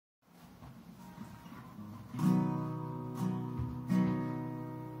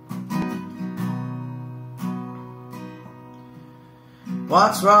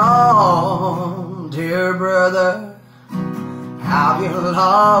What's wrong, dear brother? Have you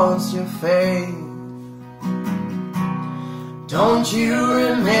lost your faith? Don't you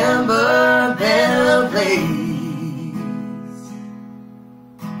remember a better place?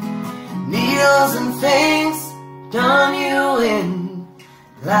 Needles and things done you in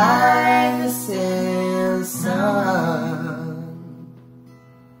like the setting sun.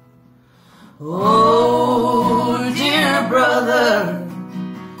 Oh, dear brother,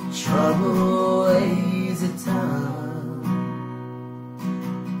 trouble weighs a ton.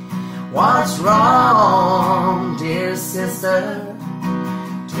 What's wrong, dear sister?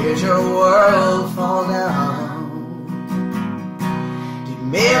 Did your world fall down? Did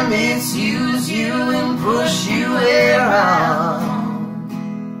men misuse you and push you around?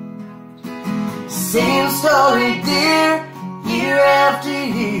 Same story, dear, year after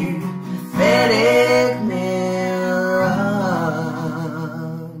year, pathetic men run.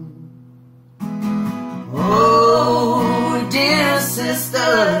 Oh, dear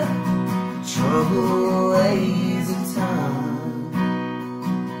sister, trouble weighs a ton.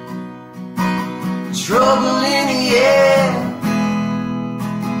 Trouble in the air,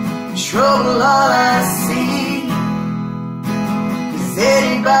 trouble all I see. Does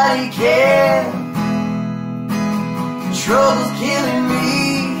anybody care? Trouble's killing me,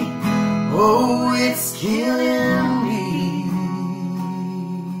 oh, it's killing me.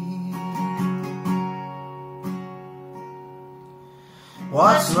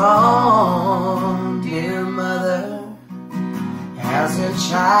 What's wrong, dear mother? Has your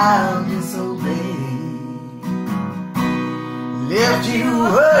child disobeyed? Left you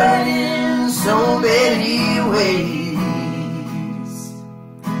hurting so many ways.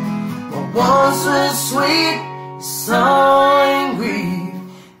 What once was sweet, sorrow and grief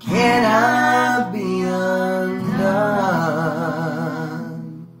cannot be undone.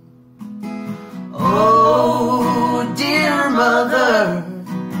 Oh, dear mother,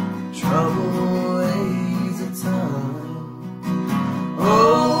 trouble weighs a ton.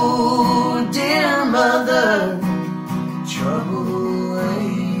 Oh, dear mother, trouble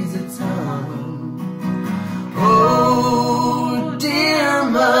weighs a ton. Oh, dear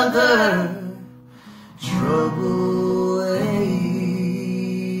mother, trouble